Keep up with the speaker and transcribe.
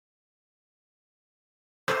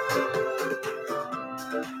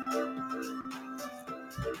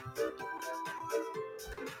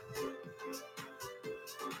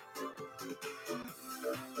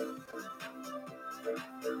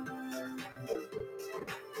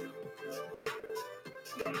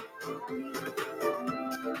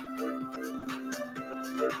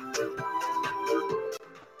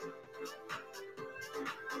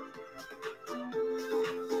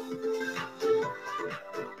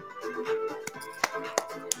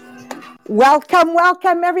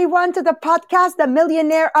Welcome everyone to the podcast, The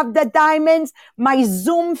Millionaire of the Diamonds, my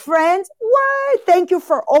Zoom friends. What? Thank you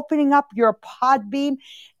for opening up your Podbeam.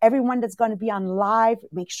 Everyone that's going to be on live,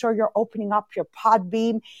 make sure you're opening up your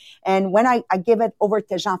Podbeam. And when I give it over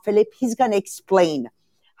to Jean-Philippe, he's going to explain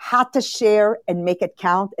how to share and make it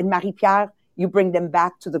count. And Marie-Pierre, you bring them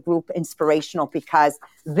back to the group Inspirational, because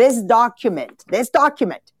this document that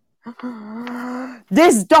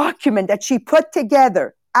she put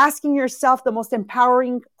together, asking yourself the most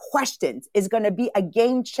empowering questions, is going to be a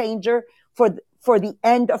game changer for the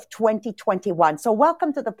end of 2021. So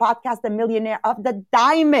welcome to the podcast, The Millionaire of the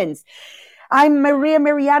Diamonds. I'm Maria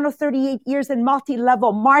Mariano, 38 years in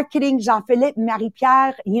multi-level marketing. Jean-Philippe,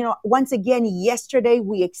 Marie-Pierre, once again, yesterday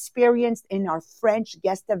we experienced in our French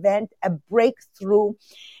guest event a breakthrough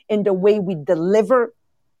in the way we deliver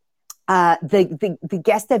the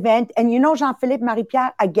guest event. And Jean-Philippe,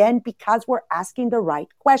 Marie-Pierre, again, because we're asking the right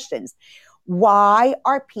questions. Why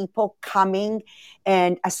are people coming?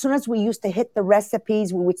 And as soon as we used to hit the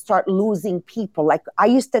recipes, we would start losing people. Like I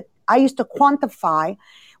used to quantify,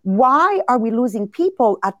 why are we losing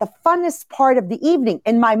people at the funnest part of the evening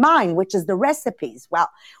in my mind, which is the recipes? Well,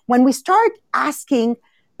 when we start asking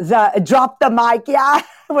the drop the mic,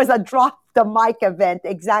 it was a drop the mic event,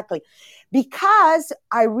 exactly. Because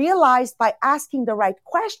I realized by asking the right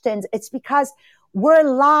questions, it's because we're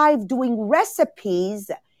live doing recipes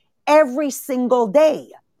every single day.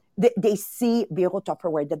 They see Bureau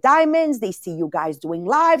Tupperware the Diamonds, they see you guys doing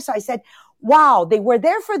live. So I said, wow, they were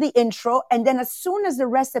there for the intro. And then as soon as the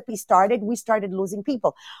recipe started, we started losing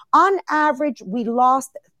people. On average, we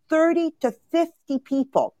lost 30 to 50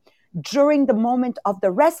 people during the moment of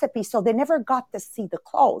the recipe. So they never got to see the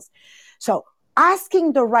close. So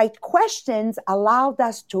asking the right questions allowed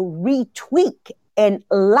us to retweak. And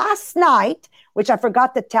last night, which I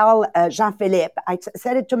forgot to tell Jean-Philippe, I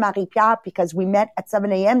said it to Marie-Pierre because we met at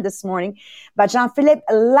 7 a.m. this morning. But Jean-Philippe,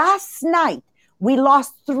 last night, we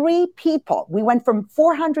lost 3 people. We went from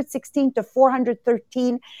 416 to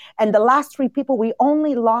 413. And the last 3 people, we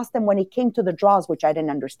only lost them when it came to the draws, which I didn't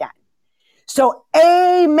understand. So,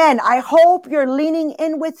 amen. I hope you're leaning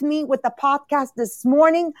in with me with the podcast this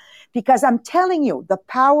morning, because I'm telling you, the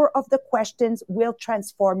power of the questions will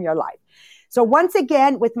transform your life. So once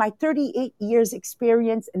again, with my 38 years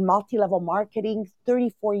experience in multi-level marketing,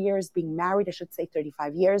 34 years being married, I should say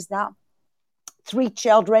 35 years now, 3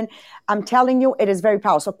 children, I'm telling you, it is very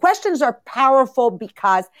powerful. So questions are powerful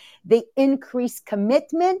because they increase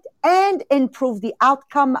commitment and improve the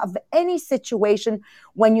outcome of any situation.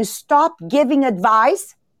 When you stop giving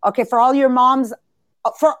advice, okay, for all your moms,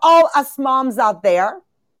 for all us moms out there,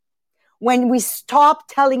 when we stop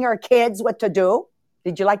telling our kids what to do,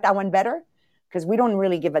 did you like that one better? Because we don't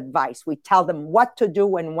really give advice. We tell them what to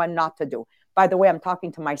do and what not to do. By the way, I'm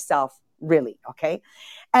talking to myself, really, okay?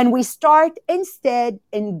 And we start instead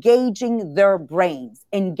engaging their brains,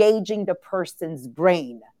 engaging the person's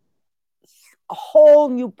brain. A whole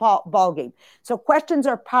new ball game. So questions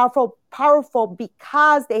are powerful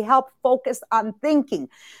because they help focus on thinking.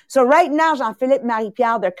 So right now, Jean-Philippe,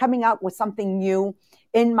 Marie-Pierre, they're coming out with something new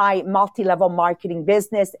in my multi-level marketing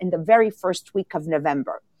business in the very first week of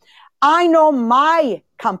November. I know my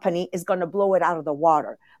company is going to blow it out of the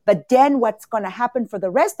water. But then what's going to happen for the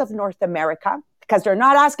rest of North America, because they're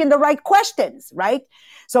not asking the right questions, right?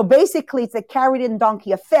 So basically, it's a carrot and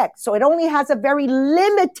donkey effect. So it only has a very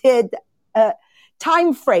limited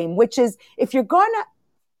time frame, which is if you're going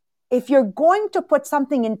to put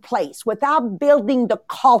something in place without building the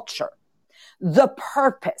culture, the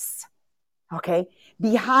purpose, okay,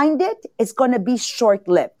 behind it, it's going to be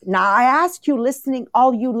short-lived. Now, I ask you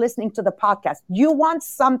all you listening to the podcast, you want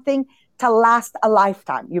something to last a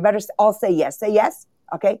lifetime. You better all say yes. Say yes.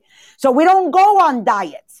 Okay. So we don't go on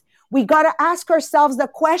diets. We got to ask ourselves the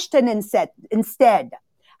question instead,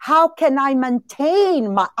 how can I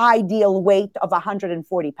maintain my ideal weight of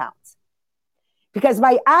 140 pounds? Because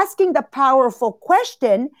by asking the powerful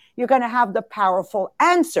question, you're going to have the powerful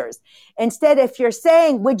answers. Instead, if you're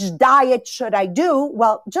saying, which diet should I do?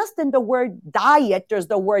 Well, just in the word diet, there's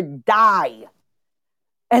the word die.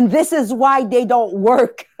 And this is why they don't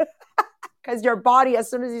work. Because your body, as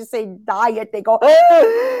soon as you say diet, they go,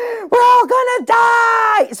 we're all gonna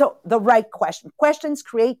die. So the right questions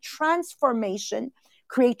create transformations,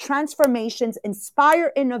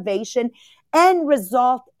 inspire innovation, and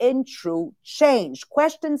result in true change.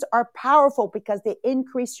 Questions are powerful because they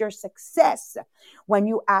increase your success when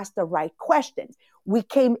you ask the right questions. We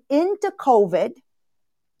came into COVID,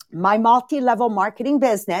 my multi-level marketing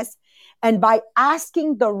business, and by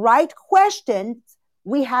asking the right questions,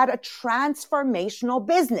 we had a transformational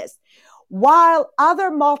business. while other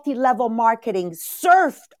multi-level marketing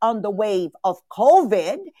surfed on the wave of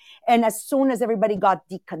COVID. And as soon as everybody got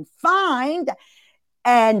deconfined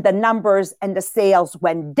and the numbers and the sales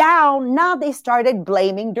went down, now they started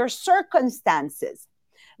blaming their circumstances.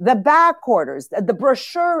 The back orders, the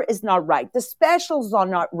brochure is not right. The specials are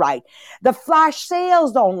not right. The flash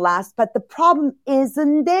sales don't last, but the problem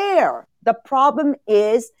isn't there. The problem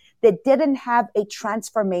is they didn't have a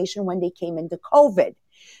transformation when they came into COVID.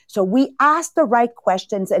 So we asked the right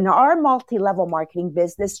questions and our multi-level marketing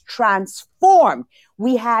business transformed.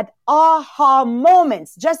 We had aha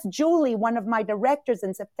moments. Just Julie, one of my directors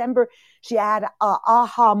in September, she had an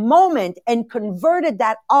aha moment and converted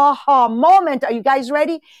that aha moment. Are you guys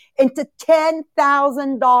ready? Into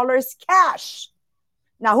 $10,000 cash.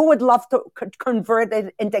 Now, who would love to convert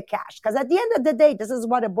it into cash? Because at the end of the day, this is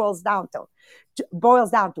what it boils down to.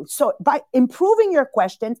 So by improving your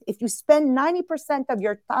questions, if you spend 90% of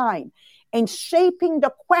your time in shaping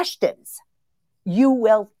the questions, you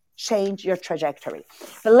will change your trajectory.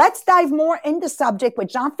 But let's dive more into subject with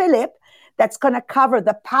Jean-Philippe. That's going to cover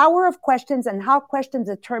the power of questions and how questions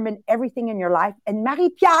determine everything in your life. And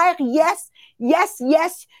Marie-Pierre, yes,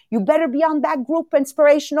 you better be on that group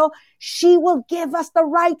inspirational. She will give us the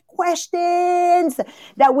right questions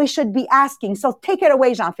that we should be asking. So take it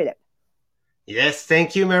away, Jean-Philippe. Yes,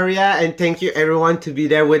 thank you, Maria, and thank you everyone to be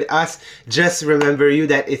there with us. Just remember you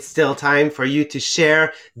that it's still time for you to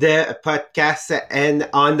share the podcast and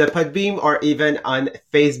on the Podbeam or even on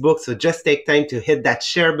Facebook. So just take time to hit that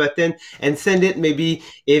share button and send it maybe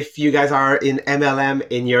if you guys are in MLM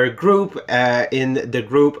in your group, in the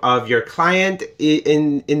group of your client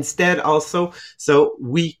instead also. So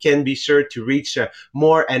we can be sure to reach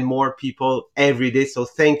more and more people every day. So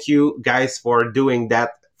thank you guys for doing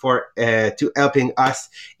that, for to helping us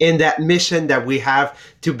in that mission that we have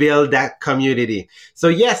to build that community. So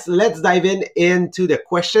yes, let's dive into the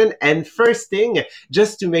question. And first thing,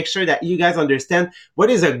 just to make sure that you guys understand what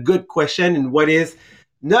is a good question and what is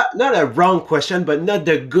not a wrong question, but not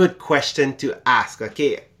the good question to ask.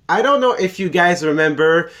 Okay, I don't know if you guys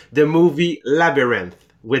remember the movie Labyrinth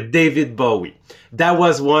with David Bowie. That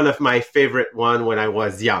was one of my favorite one when I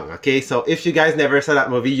was young. Okay, so if you guys never saw that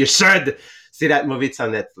movie, you should see that movie. It's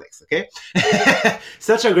on Netflix. Okay,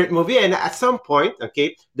 such a great movie. And at some point,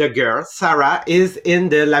 okay, the girl Sarah is in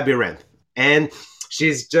the labyrinth, and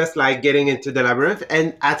she's just like getting into the labyrinth.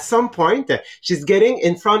 And at some point, she's getting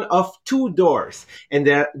in front of two doors, and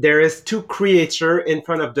there is two creatures in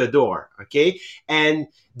front of the door. Okay, and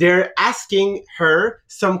they're asking her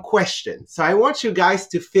some questions. So I want you guys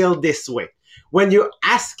to feel this way. When you're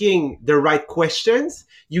asking the right questions,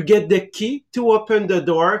 you get the key to open the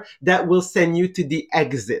door that will send you to the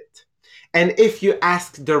exit. And if you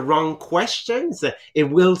ask the wrong questions, it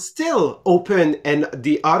will still open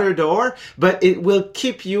the other door, but it will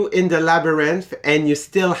keep you in the labyrinth and you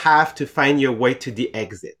still have to find your way to the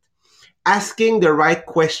exit. Asking the right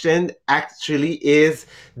question actually is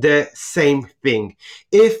the same thing.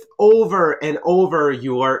 If over and over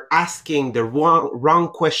you are asking the wrong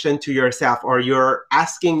question to yourself, or you're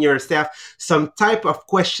asking yourself some type of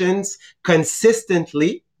questions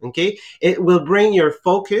consistently, okay, it will bring your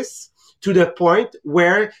focus to the point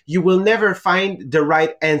where you will never find the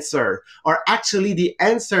right answer, or actually the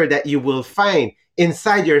answer that you will find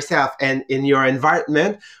inside yourself and in your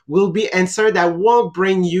environment will be answer that won't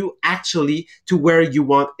bring you actually to where you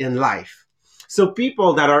want in life. So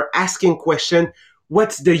people that are asking question,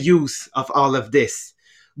 what's the use of all of this?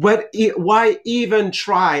 Why even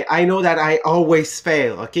try? I know that I always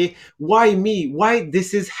fail. Okay, why me? Why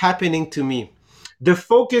this is happening to me? The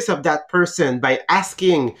focus of that person by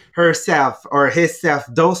asking herself or himself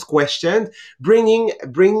those questions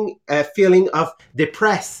bring a feeling of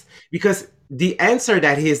depressed, because the answer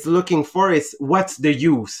that he's looking for is what's the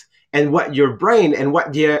use, and what your brain and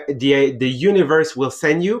what the universe will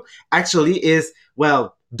send you actually is,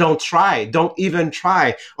 well, don't try, don't even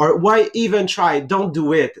try, or why even try, don't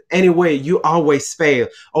do it anyway, you always fail,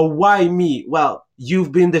 or why me? Well,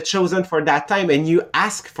 you've been the chosen for that time and you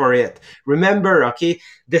ask for it. Remember, okay,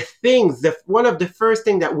 one of the first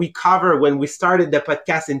thing that we covered when we started the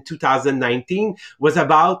podcast in 2019 was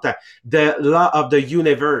about the law of the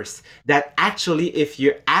universe, that actually if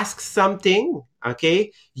you ask something,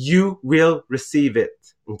 okay, you will receive it.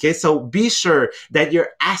 Okay, so be sure that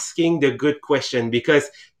you're asking the good question, because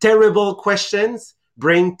terrible questions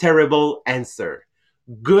bring terrible answer.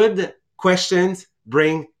 Good questions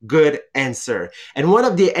bring good answer. And one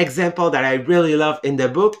of the example that I really love in the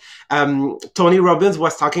book, Tony Robbins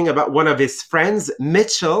was talking about one of his friends,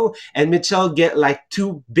 Mitchell, and Mitchell get like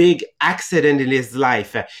two big accident in his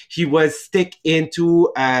life. He was stick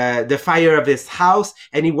into the fire of his house,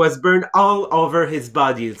 and he was burned all over his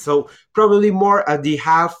body. So probably more of the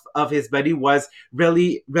half of his body was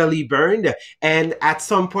really, really burned. And at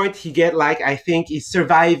some point, he get like, I think he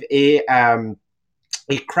survived a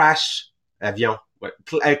crash avion,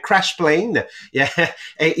 a crash plane. Yeah,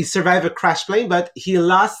 he survived a crash plane, but he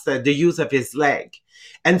lost the use of his leg.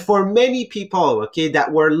 And for many people, okay,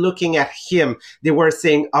 that were looking at him, they were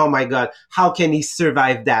saying, "Oh my God, how can he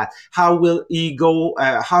survive that? How will he go?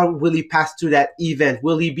 How will he pass through that event?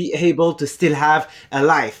 Will he be able to still have a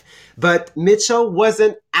life?" But Mitchell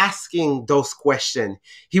wasn't asking those questions.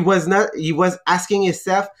 He was not. He was asking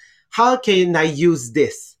himself, "How can I use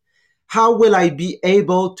this? How will I be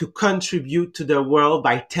able to contribute to the world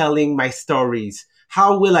by telling my stories?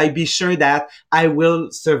 How will I be sure that I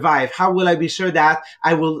will survive? How will I be sure that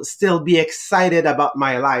I will still be excited about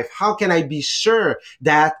my life? How can I be sure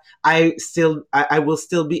that I will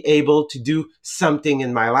still be able to do something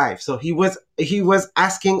in my life?" So he was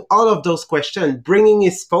asking all of those questions, bringing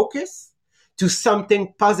his focus to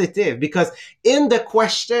something positive, because in the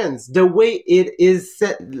questions, the way it is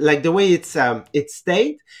set, like the way it's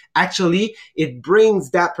stated, actually it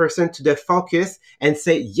brings that person to the focus and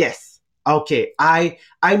say, yes, okay,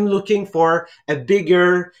 I'm looking for a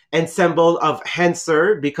bigger ensemble of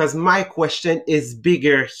answer, because my question is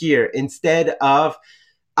bigger here, instead of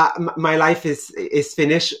my life is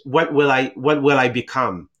finished, what will I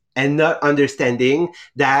become, and not understanding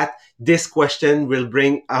that this question will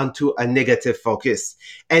bring onto a negative focus.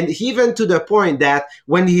 And even to the point that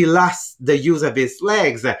when he lost the use of his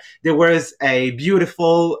legs, there was a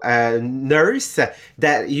beautiful nurse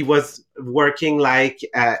that he was working like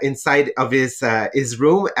inside of his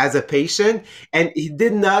room as a patient, and he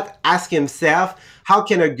did not ask himself, how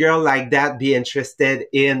can a girl like that be interested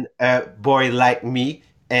in a boy like me,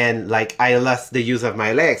 and like I lost the use of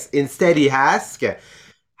my legs? Instead, he asked,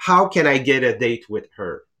 how can I get a date with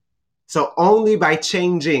her? So only by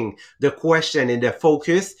changing the question and the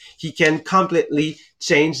focus, he can completely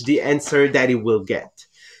change the answer that he will get.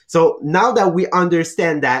 So now that we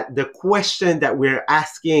understand that the question that we're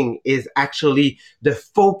asking is actually the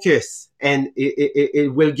focus, and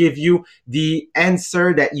it will give you the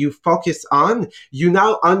answer that you focus on, you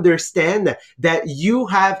now understand that you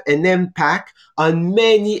have an impact on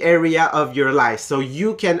many area of your life. So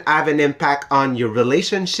you can have an impact on your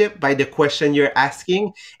relationship by the question you're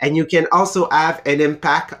asking, and you can also have an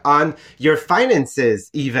impact on your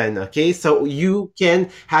finances even, okay? So you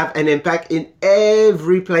can have an impact in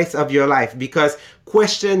every place of your life, because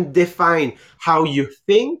question define how you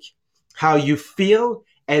think, how you feel,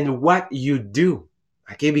 and what you do,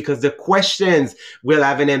 okay? Because the questions will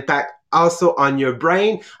have an impact also on your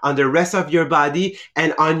brain, on the rest of your body,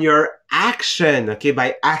 and on your action, okay,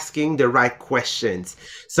 by asking the right questions.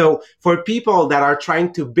 So for people that are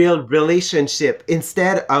trying to build relationship,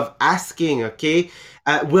 instead of asking, okay,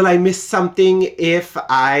 will I miss something if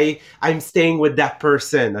I'm staying with that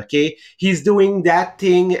person, okay? He's doing that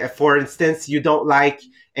thing, for instance, you don't like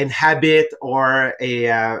an habit, or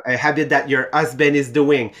a habit that your husband is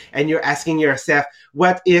doing, and you're asking yourself,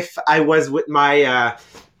 what if I was with my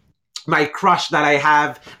crush that I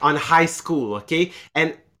have on high school, okay?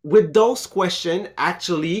 And with those questions,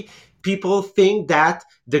 actually, people think that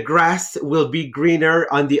the grass will be greener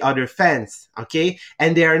on the other fence, okay?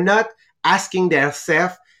 And they are not asking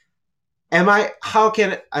themselves, how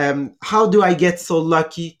do I get so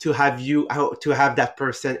lucky to have that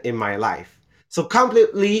person in my life? So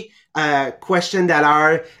completely question that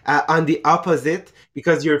are on the opposite,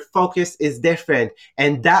 because your focus is different,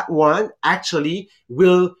 and that one actually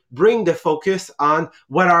will bring the focus on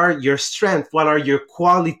what are your strengths, what are your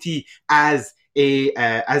quality as a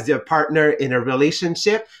partner in a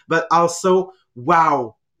relationship, but also,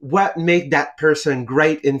 wow, what make that person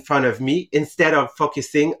great in front of me, instead of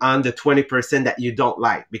focusing on the 20% that you don't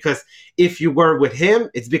like. Because if you were with him,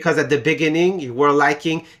 it's because at the beginning you were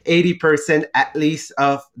liking 80% at least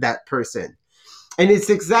of that person. And it's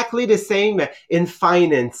exactly the same in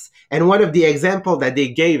finance. And one of the examples that they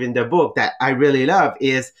gave in the book that I really love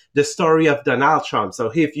is the story of Donald Trump.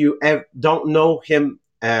 So if you don't know him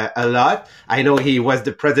a lot, I know he was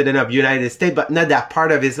the president of the United States, but not that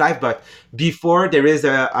part of his life. But before, there is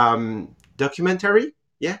a documentary.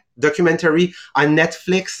 yeah, documentary on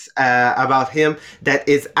Netflix about him that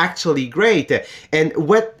is actually great. And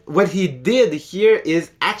what he did here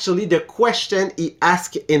is actually the question he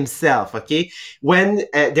asked himself. Okay, when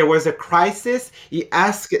there was a crisis, he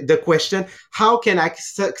asked the question, how can I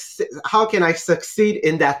succeed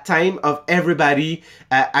in that time of everybody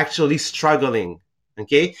actually struggling?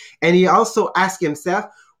 Okay, and he also asked himself,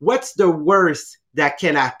 what's the worst that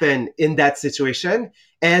can happen in that situation,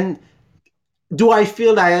 and do I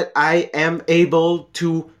feel that I am able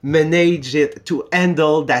to manage it, to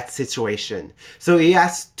handle that situation? So he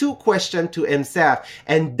asked two questions to himself,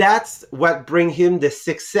 and that's what bring him the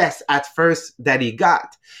success at first that he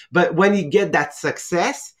got. But when he get that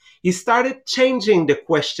success, he started changing the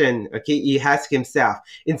question. Okay, he asked himself,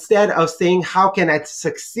 instead of saying, how can I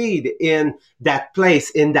succeed in that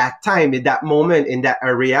place, in that time, in that moment, in that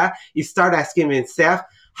area? He started asking himself,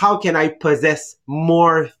 how can I possess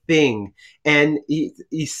more things? And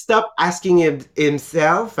he stopped asking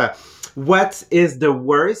himself, what is the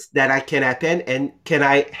worst that I can happen, and can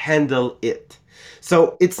I handle it?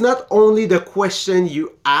 So it's not only the question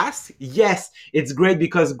you ask. Yes, it's great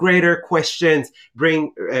because greater questions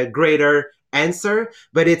bring greater answer,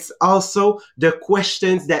 but it's also the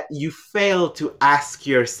questions that you fail to ask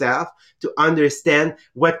yourself to understand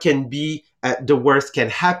what can be the worst can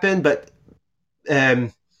happen, but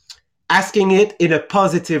um, asking it in a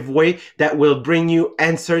positive way that will bring you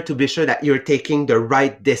answer to be sure that you're taking the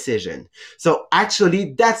right decision. So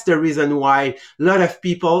actually, that's the reason why a lot of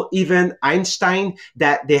people, even Einstein,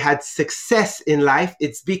 that they had success in life.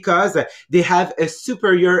 It's because they have a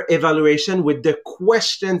superior evaluation with the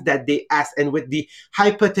questions that they ask and with the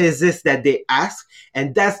hypothesis that they ask.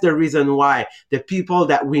 And that's the reason why the people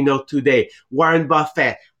that we know today, Warren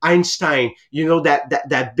Buffett, Einstein,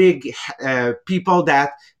 that big people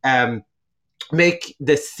that make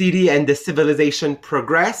the city and the civilization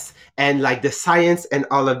progress, and like the science and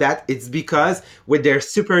all of that, it's because with their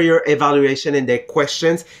superior evaluation and their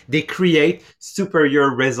questions, they create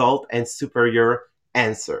superior result and superior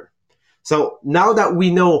answer. So now that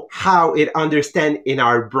we know how it understands in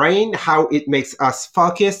our brain, how it makes us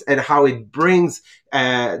focus, and how it brings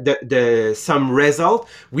the some result,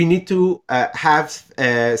 we need to have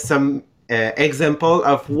some example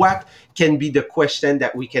of what can be the question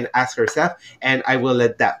that we can ask ourselves. And I will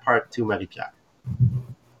let that part to Marie-Pierre.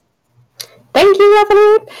 Thank you,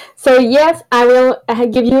 Philippe. So yes, I will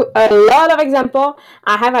give you a lot of example.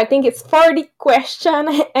 I think it's 40 question,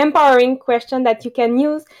 empowering question that you can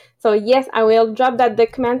use. So yes, I will drop that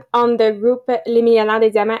document on the group Les Millionnaires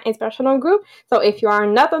des Diamants Inspirational Group. So if you are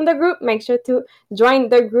not on the group, make sure to join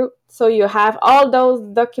the group so you have all those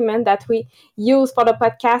documents that we use for the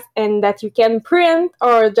podcast and that you can print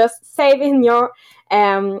or just save in your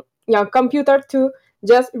computer to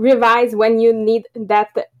just revise when you need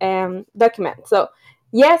that document. So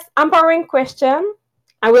yes, empowering question.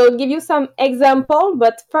 I will give you some example,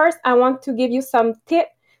 but first I want to give you some tip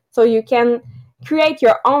so you can create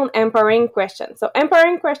your own empowering question. So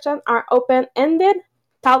empowering questions are open-ended,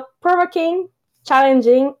 thought-provoking,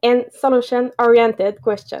 challenging, and solution-oriented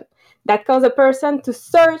questions that cause a person to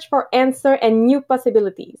search for answer and new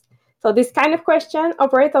possibilities. So this kind of question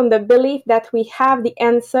operates on the belief that we have the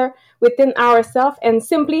answer within ourselves and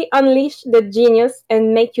simply unleash the genius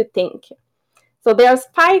and make you think. So there's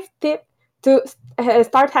 5 tips to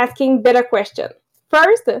start asking better questions.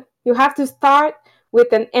 First, you have to start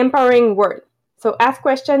with an empowering word. So ask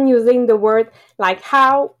questions using the word like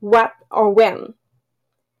how, what, or when.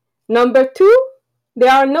 Number 2,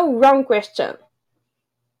 there are no wrong questions.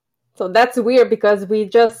 So that's weird because we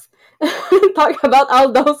just talk about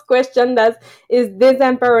all those questions that is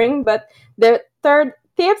disempowering. But the third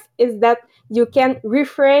tip is that you can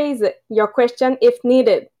rephrase your question if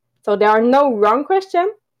needed. So there are no wrong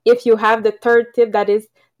questions if you have the third tip that is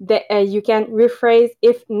that you can rephrase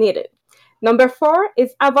if needed. Number 4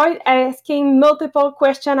 is avoid asking multiple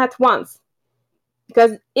questions at once.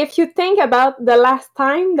 Because if you think about the last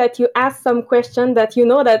time that you asked some question that you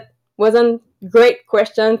know that wasn't great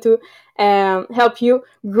question to help you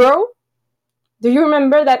grow, do you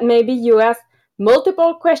remember that maybe you asked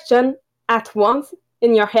multiple questions at once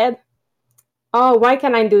in your head? Oh, why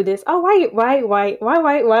can I do this? Oh,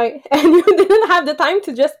 why? And you didn't have the time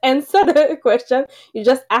to just answer the question. You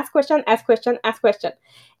just ask question.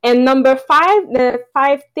 And number 5, the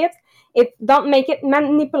 5 tips, it don't make it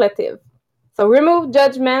manipulative. So remove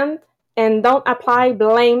judgment and don't apply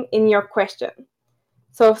blame in your question.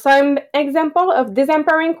 So some example of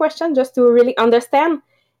disempowering question just to really understand.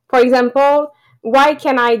 For example, why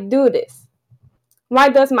can I do this? Why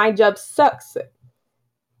does my job sucks?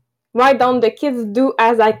 Why don't the kids do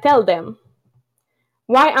as I tell them?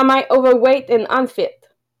 Why am I overweight and unfit?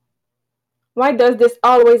 Why does this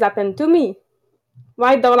always happen to me?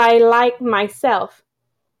 Why don't I like myself?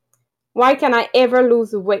 Why can I ever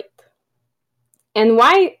lose weight? And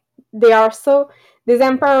why they are so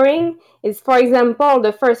disempowering is, for example,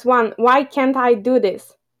 the first one, why can't I do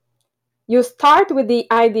this? You start with the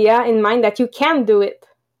idea in mind that you can do it.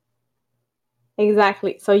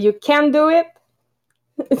 Exactly. So you can do it.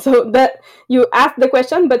 So that you ask the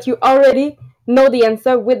question, but you already know the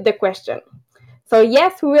answer with the question. So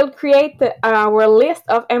yes, we will create our list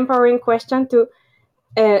of empowering questions to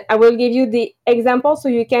I will give you the example so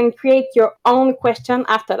you can create your own question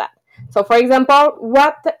after that. So for example,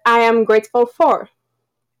 what I am grateful for.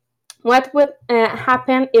 What would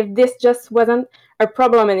happen if this just wasn't a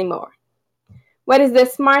problem anymore? What is the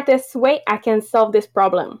smartest way I can solve this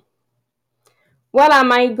problem? What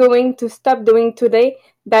am I going to stop doing today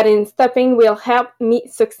that in stopping will help me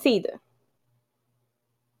succeed?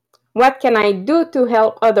 What can I do to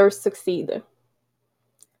help others succeed?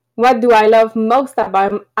 What do I love most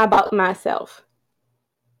about myself?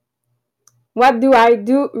 What do I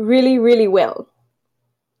do really, really well?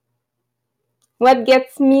 What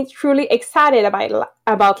gets me truly excited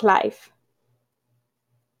about life?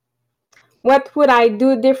 What would I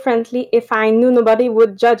do differently if I knew nobody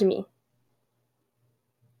would judge me?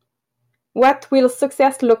 What will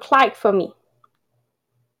success look like for me?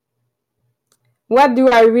 What do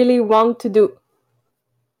I really want to do?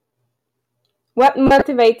 What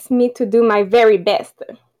motivates me to do my very best?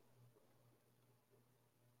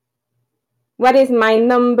 What is my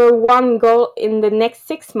number one goal in the next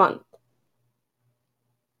 6 months?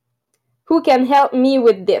 Who can help me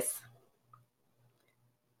with this?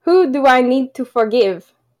 Who do I need to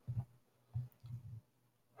forgive?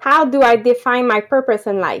 How do I define my purpose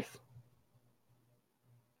in life?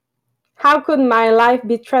 How could my life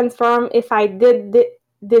be transformed if I did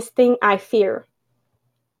this thing I fear?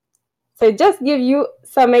 So just give you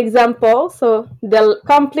some examples. So the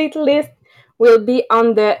complete list will be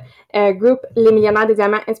on the group Les Millionnaires des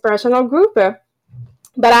Diamants Inspirational Group.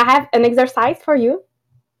 But I have an exercise for you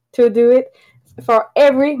to do it for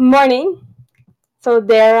every morning. So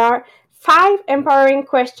there are 5 empowering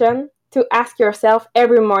questions to ask yourself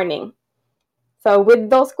every morning. So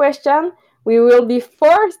with those questions, we will be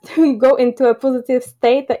forced to go into a positive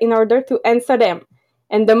state in order to answer them.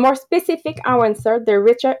 And the more specific our answer, the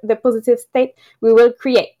richer the positive state we will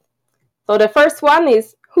create. So the first one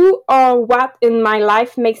is, who or what in my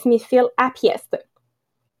life makes me feel happiest?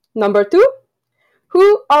 Number 2,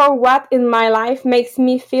 who or what in my life makes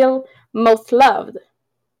me feel most loved?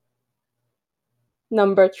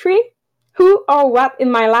 Number 3, who or what in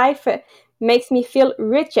my life makes me feel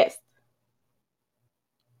richest?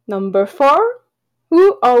 Number 4,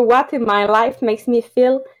 who or what in my life makes me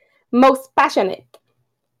feel most passionate?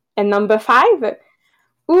 And number 5,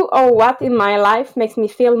 who or what in my life makes me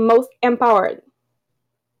feel most empowered?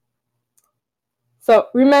 So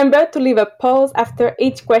remember to leave a pause after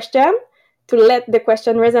each question to let the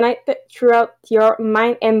question resonate throughout your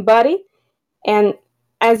mind and body. And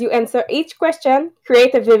as you answer each question,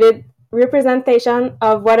 create a vivid representation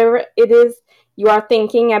of whatever it is you are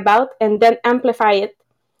thinking about and then amplify it.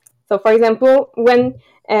 So for example, when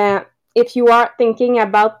if you are thinking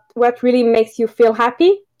about what really makes you feel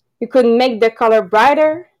happy, you could make the color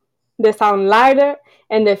brighter, the sound lighter,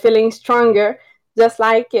 and the feeling stronger, just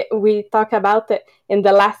like we talked about in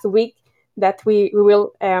the last week, that we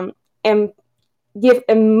will give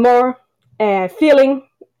a more feeling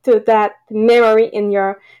to that memory in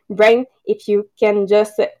your brain if you can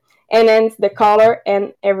just enhance the color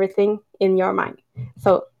and everything in your mind.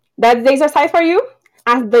 So that's the exercise for you.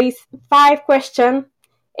 Ask these 5 questions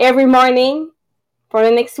every morning for the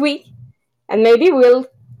next week, and maybe we'll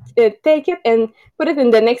take it and put it in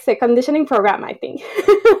the next conditioning program, I think.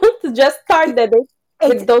 To just start the day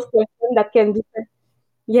with those questions that can be.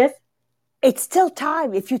 Yes? It's still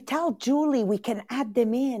time. If you tell Julie, we can add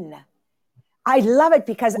them in. I love it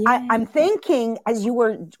because I'm thinking, as you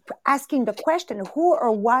were asking the question, who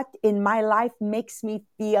or what in my life makes me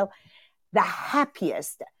feel the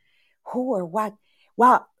happiest? Who or what?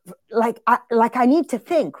 Well, I need to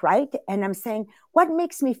think, right? And I'm saying, what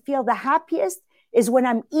makes me feel the happiest is when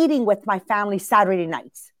I'm eating with my family Saturday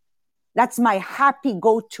nights. That's my happy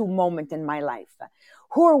go-to moment in my life.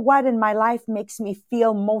 Who or what in my life makes me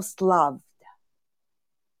feel most loved?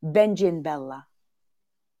 Benji and Bella,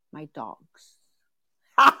 my dogs.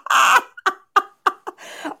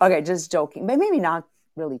 Okay, just joking, but maybe not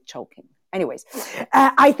really choking. Anyways,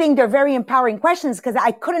 I think they're very empowering questions because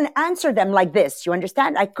I couldn't answer them like this. You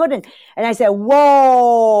understand? I couldn't. And I said,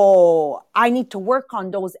 whoa, I need to work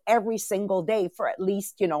on those every single day for at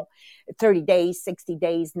least, 30 days, 60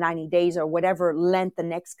 days, 90 days, or whatever length the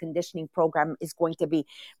next conditioning program is going to be.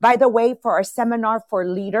 By the way, for our seminar for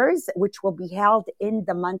leaders, which will be held in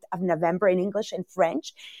the month of November in English and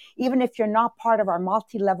French, even if you're not part of our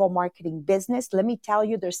multi-level marketing business, let me tell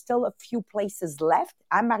you, there's still a few places left.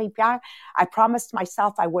 I'm Marie-Pierre. I promised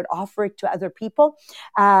myself I would offer it to other people.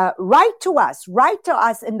 Write to us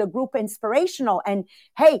in the group Inspirational. And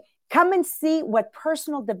hey, come and see what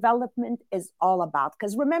personal development is all about.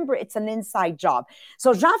 Because remember, it's an inside job.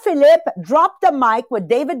 So Jean-Philippe dropped the mic with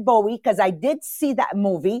David Bowie, because I did see that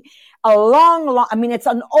movie. It's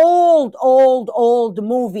an old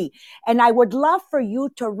movie. And I would love for you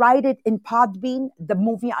to write it in Podbean, the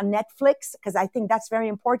movie on Netflix, because I think that's very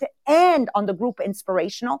important. And on the group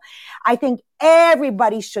Inspirational. I think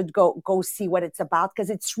everybody should go see what it's about, because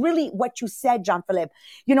it's really what you said, Jean-Philippe.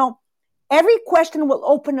 Every question will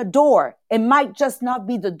open a door. It might just not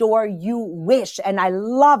be the door you wish. And I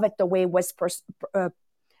love it the way it was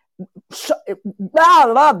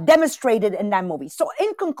demonstrated in that movie. So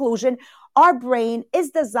in conclusion, our brain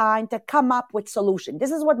is designed to come up with solutions.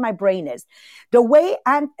 This is what my brain is. The way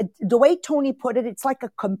Tony put it, it's like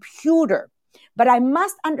a computer. But I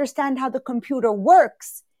must understand how the computer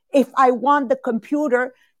works if I want the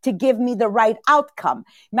computer to give me the right outcome.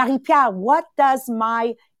 Marie-Pierre, what does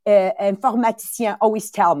my informaticien always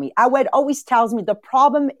tell me? Always tells me the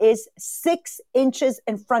problem is 6 inches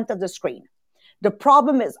in front of the screen. The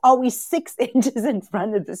problem is always 6 inches in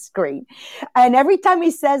front of the screen. And every time he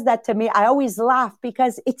says that to me, I always laugh,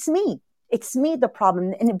 because it's me. It's me, the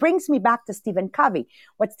problem. And it brings me back to Stephen Covey.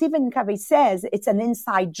 What Stephen Covey says, it's an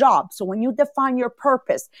inside job. So when you define your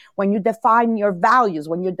purpose, when you define your values,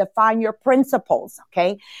 when you define your principles,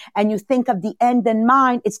 okay, and you think of the end in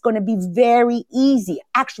mind, it's going to be very easy,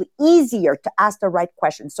 actually easier to ask the right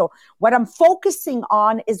question. So what I'm focusing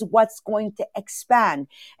on is what's going to expand.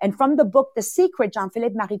 And from the book, The Secret,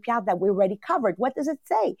 Jean-Philippe, Marie-Pierre, that we already covered, what does it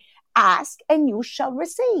say? Ask and you shall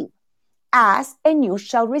receive. Ask and you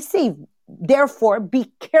shall receive. Therefore,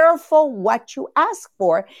 be careful what you ask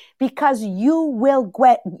for, because you will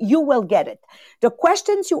get it. The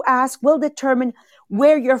questions you ask will determine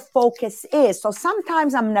where your focus is. So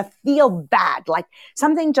sometimes I'm going to feel bad, like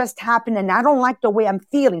something just happened and I don't like the way I'm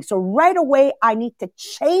feeling. So right away, I need to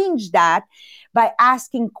change that by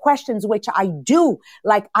asking questions, which I do.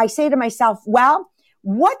 Like I say to myself, well,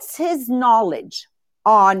 what's his knowledge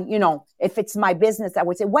on, if it's my business, I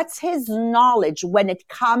would say, what's his knowledge when it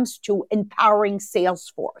comes to empowering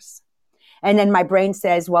Salesforce? And then my brain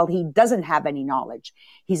says, well, he doesn't have any knowledge.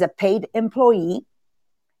 He's a paid employee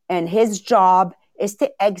and his job is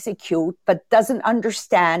to execute, but doesn't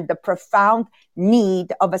understand the profound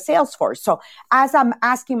need of a Salesforce. So as I'm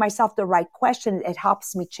asking myself the right question, it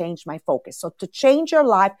helps me change my focus. So to change your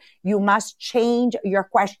life, you must change your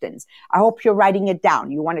questions. I hope you're writing it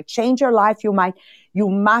down. You want to change your life, you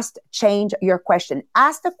must change your question.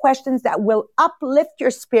 Ask the questions that will uplift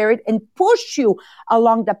your spirit and push you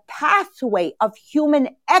along the pathway of human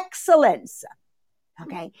excellence.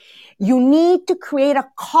 Okay. You need to create a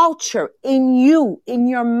culture in you, in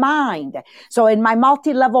your mind. So in my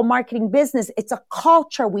multi-level marketing business, it's a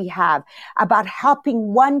culture we have about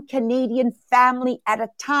helping one Canadian family at a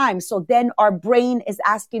time. So then our brain is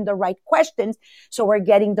asking the right questions. So we're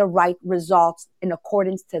getting the right results in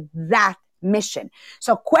accordance to that mission.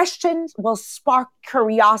 So questions will spark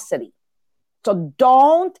curiosity. So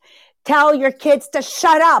don't tell your kids to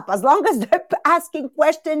shut up. As long as they're asking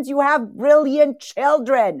questions, you have brilliant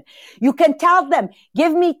children. You can tell them,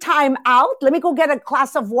 give me time out. Let me go get a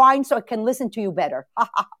glass of wine so I can listen to you better.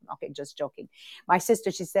 Okay, just joking. My sister,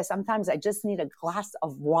 she says, sometimes I just need a glass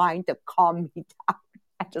of wine to calm me down.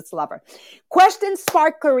 I just love her. Questions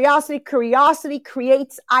spark curiosity. Curiosity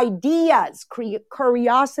creates ideas.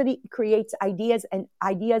 Curiosity creates ideas, and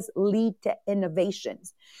ideas lead to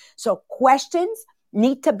innovations. So questions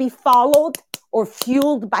need to be followed or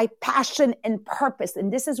fueled by passion and purpose.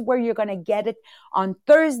 And this is where you're going to get it on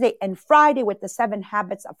Thursday and Friday with the 7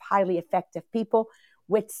 Habits of Highly Effective People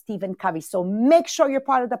with Stephen Covey. So make sure you're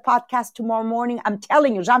part of the podcast tomorrow morning. I'm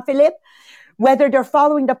telling you, Jean-Philippe, whether they're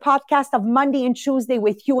following the podcast of Monday and Tuesday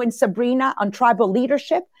with you and Sabrina on tribal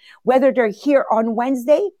leadership, whether they're here on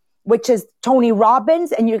Wednesday, which is Tony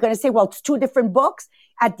Robbins, and you're going to say, well, it's 2 different books.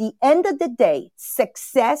 At the end of the day,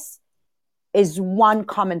 success is one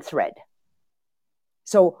common thread.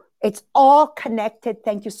 So It's all connected.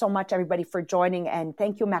 Thank you so much, everybody, for joining. And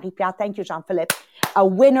thank you, Marie-Pierre. Thank you, Jean-Philippe. A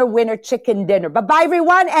winner chicken dinner. Bye-bye,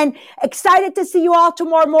 everyone. And excited to see you all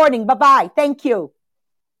tomorrow morning. Bye-bye. Thank you.